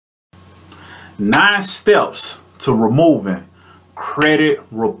9 steps to removing credit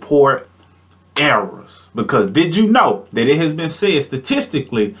report errors. Because did you know that it has been said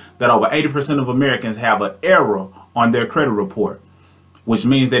statistically that over 80% of Americans have an error on their credit report, which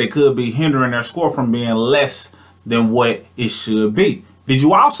means that it could be hindering their score from being less than what it should be. Did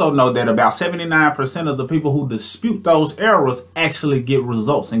you also know that about 79% of the people who dispute those errors actually get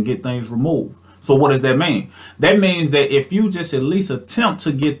results and get things removed? So what does that mean? That means that if you just at least attempt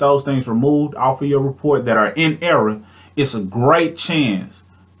to get those things removed off of your report that are in error, it's a great chance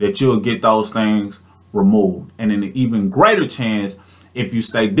that you'll get those things removed. And an even greater chance if you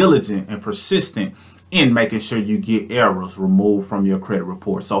stay diligent and persistent in making sure you get errors removed from your credit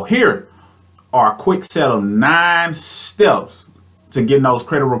report. So here are a quick set of 9 steps to getting those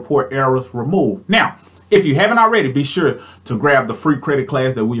credit report errors removed. Now, if you haven't already, be sure to grab the free credit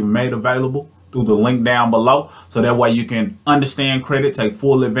class that we've made available through the link down below, so that way you can understand credit, take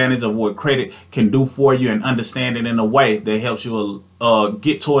full advantage of what credit can do for you, and understand it in a way that helps you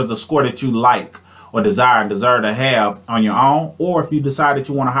get towards the score that you like or desire and deserve to have on your own. Or if you decide that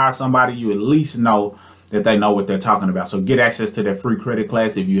you want to hire somebody, you at least know that they know what they're talking about. So get access to that free credit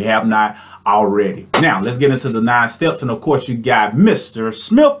class if you have not already. Now let's get into the 9 steps. And of course you got Mr.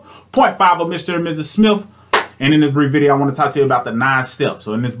 Smith, 0.5 of Mr. and Mrs. Smith. And in this brief video, I want to talk to you about the 9 steps.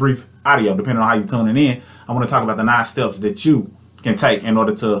 So in this brief audio, depending on how you're tuning in, I want to talk about the 9 steps that you can take in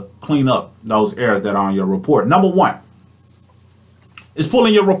order to clean up those errors that are on your report. Number 1 is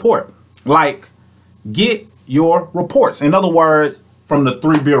pulling your report. Like, get your reports. In other words, from the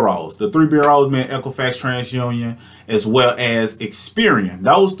 3 bureaus. The 3 bureaus being Equifax, TransUnion, as well as Experian.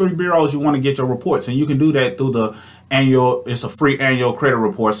 Those 3 bureaus, you want to get your reports, and you can do that through the annual. It's a free annual credit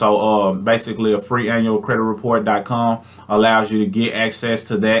report. So basically a free annual credit report.com allows you to get access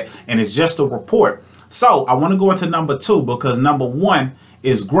to that, and it's just a report. So I want to go into number 2, because number 1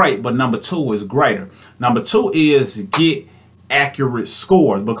 is great, but number 2 is greater. Number 2 is get accurate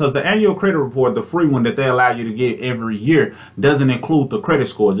scores, because the annual credit report, the free one that they allow you to get every year, doesn't include the credit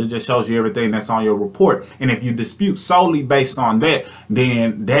scores. It just shows you everything that's on your report. And if you dispute solely based on that,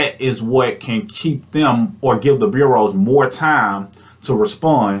 then that is what can keep them or give the bureaus more time to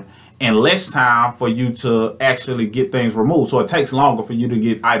respond and less time for you to actually get things removed. So it takes longer for you to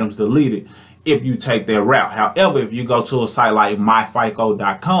get items deleted if you take that route. However, if you go to a site like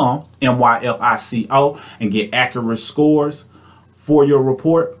myfico.com, MYFICO, and get accurate scores for your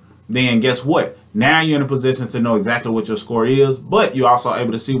report, then guess what? Now you're in a position to know exactly what your score is, but you're also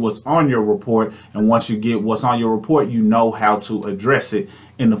able to see what's on your report. And once you get what's on your report, you know how to address it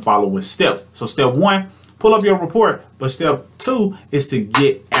in the following steps. So step 1, pull up your report, but step 2 is to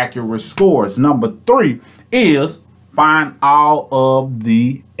get accurate scores. Number 3 is find all of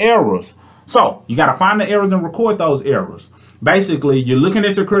the errors. So you got to find the errors and record those errors. Basically, you're looking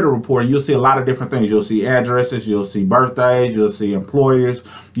at your credit report and you'll see a lot of different things. You'll see addresses, you'll see birthdays, you'll see employers,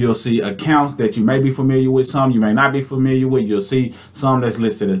 you'll see accounts that you may be familiar with, some you may not be familiar with. You'll see some that's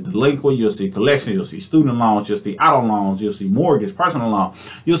listed as delinquent, you'll see collections, you'll see student loans, you'll see auto loans, you'll see mortgage, personal loan.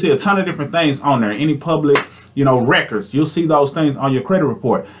 You'll see a ton of different things on there. Any public, records, you'll see those things on your credit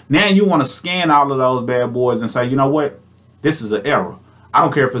report. Now you want to scan all of those bad boys and say, you know what? This is an error. I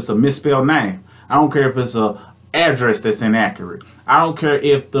don't care if it's a misspelled name. I don't care if it's a address that's inaccurate. I don't care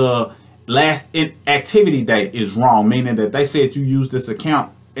if the last activity date is wrong, meaning that they said you used this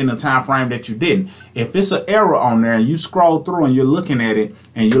account in a time frame that you didn't. If it's an error on there and you scroll through and you're looking at it,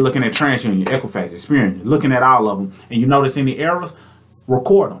 and you're looking at TransUnion, Equifax, Experian, you're looking at all of them, and you notice any errors,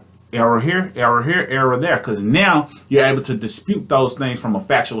 record them. Error here, error there, because now you're able to dispute those things from a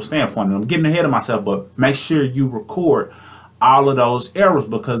factual standpoint. And I'm getting ahead of myself, but make sure you record all of those errors,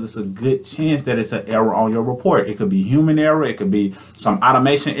 because it's a good chance that it's an error on your report. It could be human error, it could be some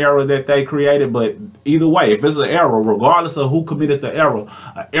automation error that they created, but either way, if it's an error, regardless of who committed the error,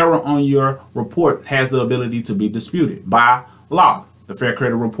 an error on your report has the ability to be disputed by law. The Fair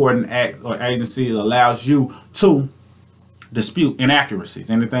Credit Reporting Act or Agency allows you to dispute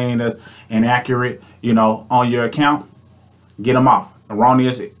inaccuracies. Anything that's inaccurate, on your account, get them off.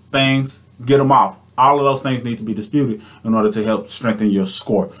 Erroneous things, get them off. All of those things need to be disputed in order to help strengthen your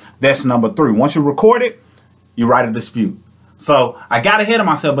score. That's number 3. Once you record it, you write a dispute. So I got ahead of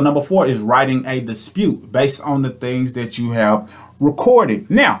myself, but number 4 is writing a dispute based on the things that you have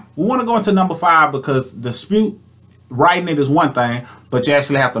recorded. Now, we want to go into number 5, because dispute, writing it is one thing, but you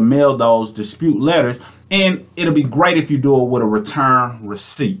actually have to mail those dispute letters, and it'll be great if you do it with a return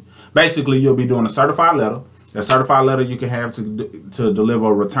receipt. Basically, you'll be doing a certified letter. A certified letter you can have to deliver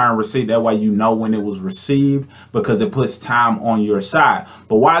a return receipt. That way you know when it was received, because it puts time on your side.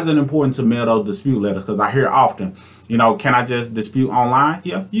 But why is it important to mail those dispute letters? Because I hear often, can I just dispute online?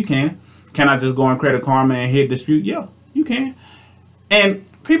 Yeah, you can. Can I just go in Credit Karma and hit dispute? Yeah, you can. And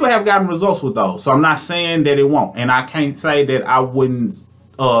people have gotten results with those. So I'm not saying that it won't. And I can't say that I wouldn't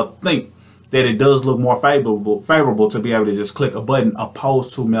think that it does look more favorable to be able to just click a button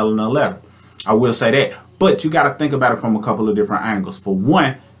opposed to mailing a letter. I will say that. But you got to think about it from a couple of different angles. For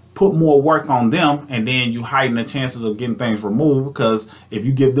one, put more work on them, and then you heighten the chances of getting things removed, because if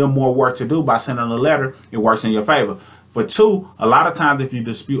you give them more work to do by sending a letter, it works in your favor. For two, a lot of times if you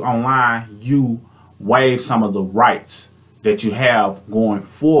dispute online, you waive some of the rights that you have going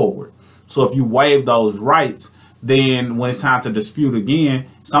forward. So if you waive those rights, then when it's time to dispute again,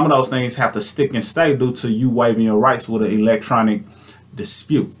 some of those things have to stick and stay due to you waiving your rights with an electronic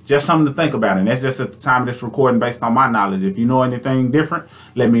dispute. Just something to think about. And that's just at the time of this recording based on my knowledge. If you know anything different,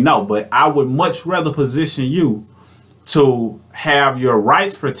 let me know. But I would much rather position you to have your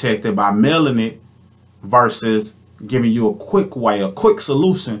rights protected by mailing it versus giving you a quick way, a quick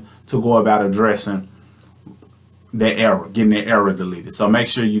solution to go about addressing that error, getting that error deleted. So make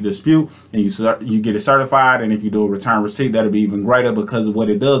sure you dispute and you get it certified. And if you do a return receipt, that'll be even greater, because what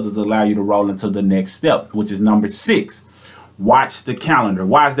it does is allow you to roll into the next step, which is number 6. Watch the calendar.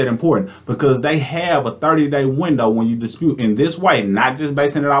 Why is that important? Because they have a 30-day window when you dispute in this way, not just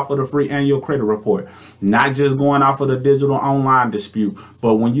basing it off of the free annual credit report, not just going off of the digital online dispute,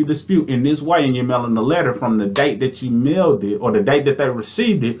 but when you dispute in this way and you're mailing the letter from the date that you mailed it or the date that they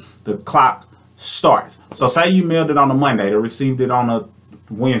received it, the clock starts. So say you mailed it on a Monday, they received it on a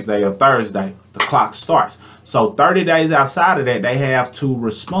Wednesday or Thursday, the clock starts. So 30 days outside of that, they have to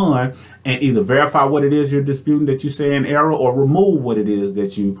respond and either verify what it is you're disputing that you say in error, or remove what it is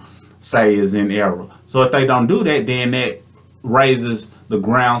that you say is in error. So if they don't do that, then that raises the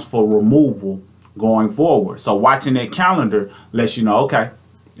grounds for removal going forward. So watching that calendar lets you know, okay,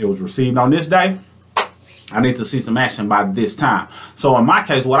 it was received on this day, I need to see some action by this time. So in my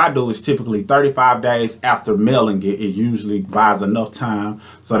case, what I do is typically 35 days after mailing it. It usually buys enough time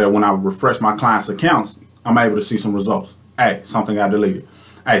so that when I refresh my client's accounts, I'm able to see some results. Hey, something got deleted.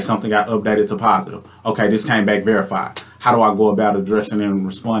 Hey, something got updated to positive. Okay, this came back verified. How do I go about addressing and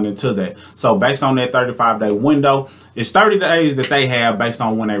responding to that? So based on that 35-day window, it's 30 days that they have based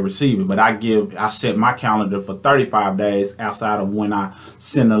on when they receive it. But I set my calendar for 35 days outside of when I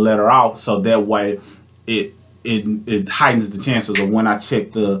send the letter off. So that way it heightens the chances of when I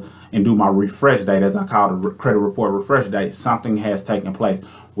check and do my refresh date, as I call the credit report refresh date, something has taken place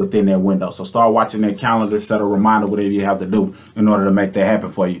within that window. So start watching that calendar, set a reminder, whatever you have to do in order to make that happen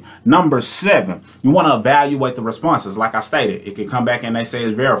for you. Number 7, you want to evaluate the responses. Like I stated, it can come back and they say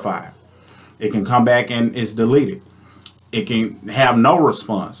it's verified. It can come back and it's deleted. It can have no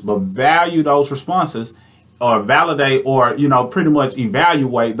response, but value those responses, or validate, or pretty much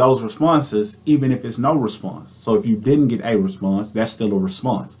evaluate those responses even if it's no response. So if you didn't get a response, that's still a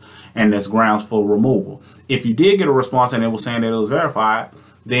response, and that's grounds for removal. If you did get a response and it was saying that it was verified,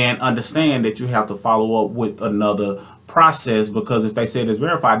 then understand that you have to follow up with another process, because if they said it's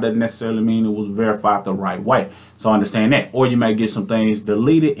verified, doesn't necessarily mean it was verified the right way. So understand that. Or you may get some things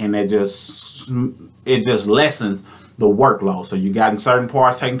deleted, and it just lessens the workload. So you gotten certain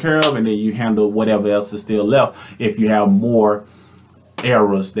parts taken care of, and then you handle whatever else is still left if you have more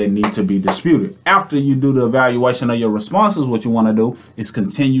errors that need to be disputed. After you do the evaluation of your responses, what you want to do is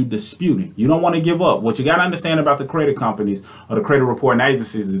continue disputing. You don't want to give up. What you got to understand about the credit companies or the credit reporting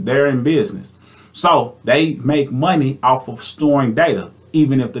agencies is they're in business. So they make money off of storing data,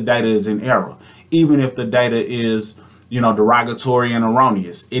 even if the data is in error, even if the data is, derogatory and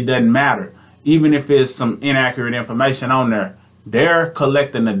erroneous. It doesn't matter. Even if it's some inaccurate information on there, they're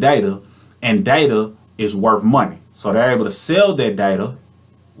collecting the data, and data is worth money. So they're able to sell that data,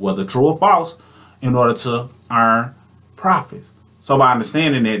 whether true or false, in order to earn profits. So by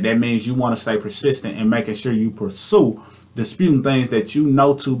understanding that means you want to stay persistent in making sure you pursue disputing things that you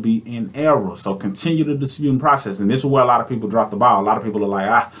know to be in error. So continue the disputing process. And this is where a lot of people drop the ball. A lot of people are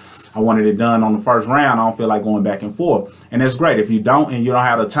like, I wanted it done on the first round. I don't feel like going back and forth. And that's great. If you don't, and you don't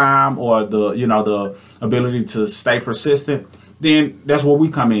have the time or the ability to stay persistent, then that's where we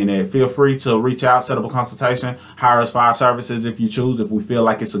come in at. Feel free to reach out, set up a consultation, hire us for our services if you choose. If we feel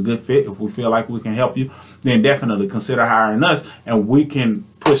like it's a good fit, if we feel like we can help you, then definitely consider hiring us, and we can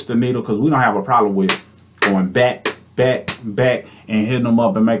push the needle, because we don't have a problem with going back, and hitting them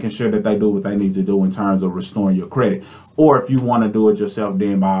up and making sure that they do what they need to do in terms of restoring your credit. Or if you want to do it yourself,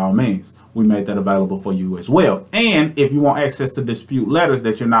 then by all means, we made that available for you as well. And if you want access to dispute letters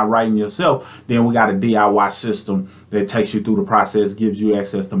that you're not writing yourself, then we got a DIY system that takes you through the process, gives you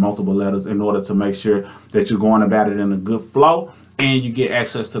access to multiple letters in order to make sure that you're going about it in a good flow, and you get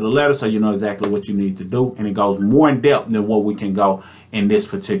access to the letter so you know exactly what you need to do. And it goes more in depth than what we can go in this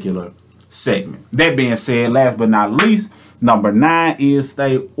particular segment. That being said, last but not least, number 9 is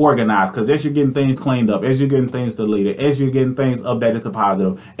stay organized, because as you're getting things cleaned up, as you're getting things deleted, as you're getting things updated to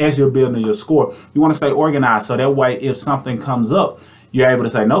positive, as you're building your score, you want to stay organized. So that way, if something comes up, you're able to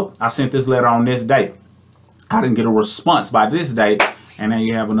say, nope, I sent this letter on this date. I didn't get a response by this date. And then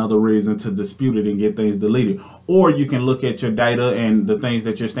you have another reason to dispute it and get things deleted. Or you can look at your data and the things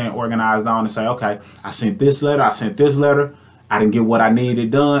that you're staying organized on and say, okay, I sent this letter, I sent this letter. I didn't get what I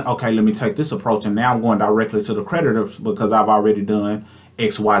needed done. Okay, let me take this approach. And now I'm going directly to the creditors because I've already done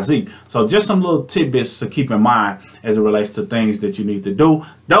XYZ. So just some little tidbits to keep in mind as it relates to things that you need to do.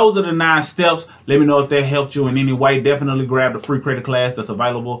 Those are the 9 steps. Let me know if that helped you in any way. Definitely grab the free credit class that's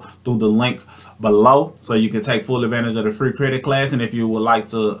available through the link below so you can take full advantage of the free credit class. And if you would like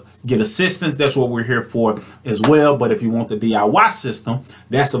to get assistance, that's what we're here for as well. But if you want the DIY system,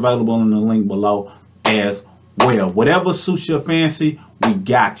 that's available in the link below as well. Whatever suits your fancy, we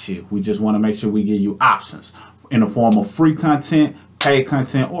got you. We just want to make sure we give you options in the form of free content, paid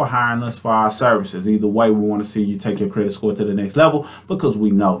content, or hiring us for our services. Either way, we want to see you take your credit score to the next level because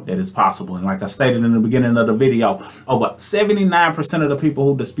we know that it's possible. And like I stated in the beginning of the video, over 79% of the people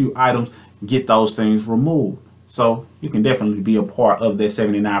who dispute items get those things removed. So you can definitely be a part of that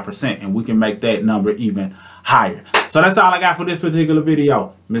 79%, and we can make that number even higher. So that's all I got for this particular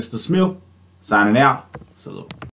video. Mr. Smith signing out. Salute.